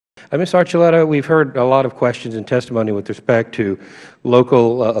Ms. Archuleta, we've heard a lot of questions and testimony with respect to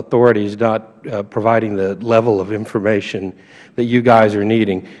local authorities not providing the level of information that you guys are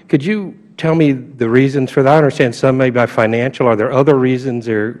needing. Could you tell me the reasons for that? I understand some may be financial. Are there other reasons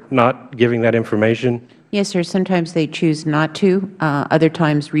they're not giving that information? Yes, sir. Sometimes they choose not to. Other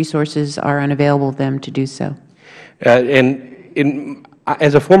times resources are unavailable to them to do so. As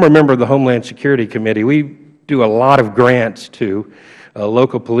a former member of the Homeland Security Committee, we do a lot of grants to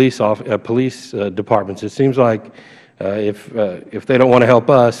local police departments. It seems like if they don't want to help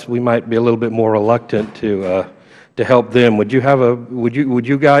us, we might be a little bit more reluctant to help them. Would you have a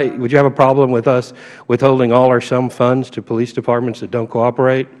problem with us withholding all or some funds to police departments that don't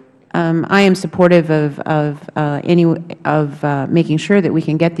cooperate? I am supportive of making sure that we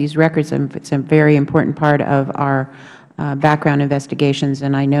can get these records. It's a very important part of our background investigations,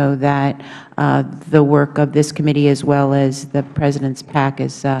 and I know that the work of this committee as well as the President's PAC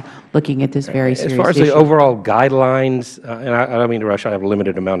is looking at this very serious issue. As far as the overall guidelines, and I don't mean to rush, I have a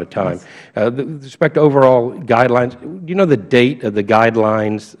limited amount of time. With respect to overall guidelines, do you know the date of the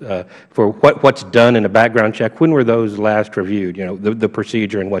guidelines for what's done in a background check? When were those last reviewed, the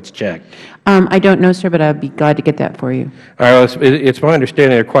procedure and what's checked? I don't know, sir, but I'd be glad to get that for you. All right, it's my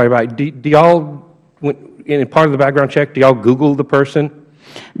understanding they're quite right. Do y'all, in part of the background check, do y'all Google the person?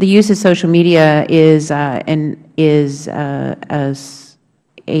 The use of social media is a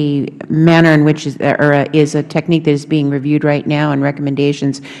manner in which is a technique that is being reviewed right now, and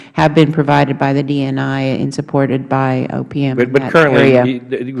recommendations have been provided by the DNI and supported by OPM. But currently,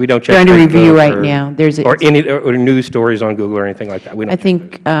 we don't check. They're under review right now. Or news stories on Google or anything like that. I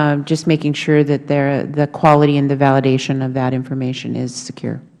think just making sure that the quality and the validation of that information is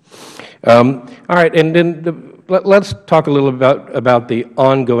secure. All right, and then let's talk a little about the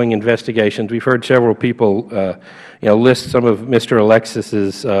ongoing investigations. We've heard several people, list some of Mr.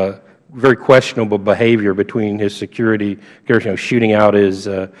 Alexis's very questionable behavior between his security, shooting out his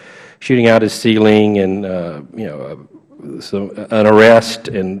ceiling, and an arrest,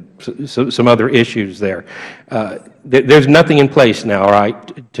 and some other issues there. There's nothing in place now,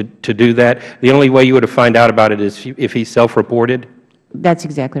 right, to do that. The only way you would find out about it is if he's self-reported. That's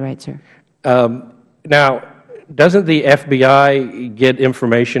exactly right, sir. Now, doesn't the FBI get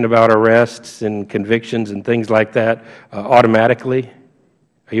information about arrests and convictions and things like that automatically?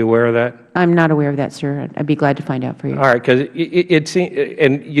 Are you aware of that? I'm not aware of that, sir. I'd be glad to find out for you. All right, because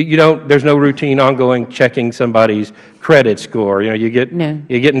you don't. There's no routine, ongoing checking somebody's credit score. You get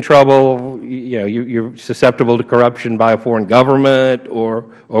in trouble. You're susceptible to corruption by a foreign government or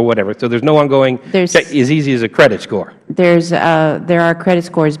whatever. So there's no ongoing check as easy as a credit score. There are credit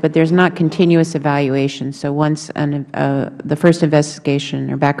scores, but there's not continuous evaluation. So once the first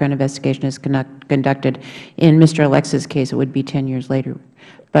investigation or background investigation is conducted, in Mr. Alexis's case, it would be 10 years later.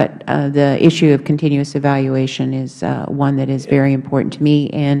 But the issue of continuous evaluation is one that is very important to me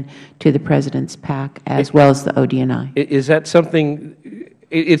and to the President's PAC, as well as the ODNI. Is that something?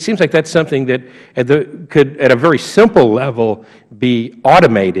 It seems like that's something that could, at a very simple level, be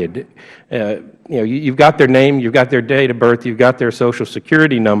automated. You've got their name, you've got their date of birth, you've got their Social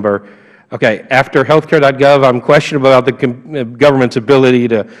Security number. Okay, after healthcare.gov, I'm questionable about the government's ability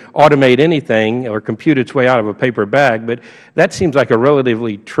to automate anything or compute its way out of a paper bag, but that seems like a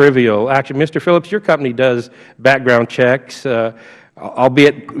relatively trivial action. Mr. Phillips, your company does background checks,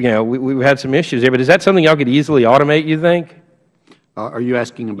 albeit, we've had some issues there, but is that something y'all could easily automate, you think? Are you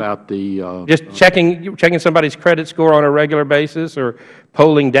asking about the just checking somebody's credit score on a regular basis, or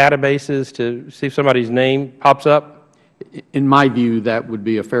polling databases to see if somebody's name pops up? In my view, that would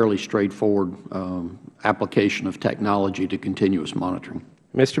be a fairly straightforward application of technology to continuous monitoring.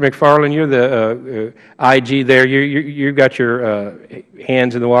 Mr. McFarland, you're the IG there. You've got your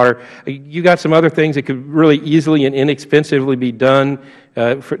hands in the water. You got some other things that could really easily and inexpensively be done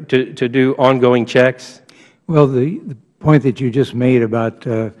to do ongoing checks? Well, the point that you just made about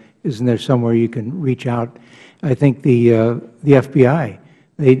isn't there somewhere you can reach out, I think the FBI,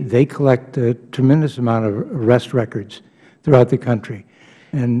 they collect a tremendous amount of arrest records throughout the country.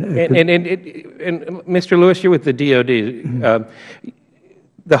 And Mr. Lewis, you're with the DOD.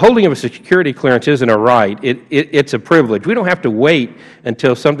 The holding of a security clearance isn't a right. It's a privilege. We don't have to wait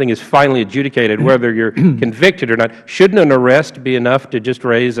until something is finally adjudicated, whether you're convicted or not. Shouldn't an arrest be enough to just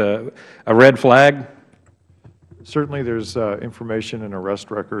raise a red flag? Certainly there's information in arrest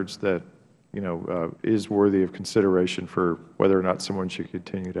records that is worthy of consideration for whether or not someone should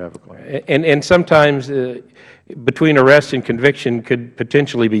continue to have a claim. And sometimes between arrest and conviction could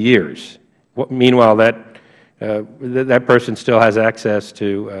potentially be years. Meanwhile, that person still has access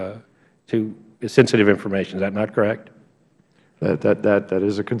to sensitive information. Is that not correct? That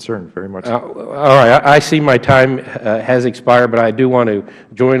is a concern, very much. All right. I see my time has expired, but I do want to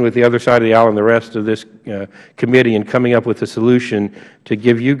join with the other side of the aisle and the rest of this committee in coming up with a solution to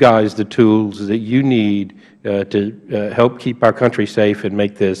give you guys the tools that you need to help keep our country safe and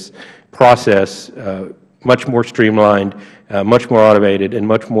make this process much more streamlined, much more automated, and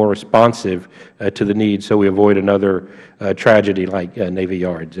much more responsive to the needs, so we avoid another tragedy like Navy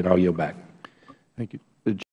Yards. And I'll yield back. Thank you.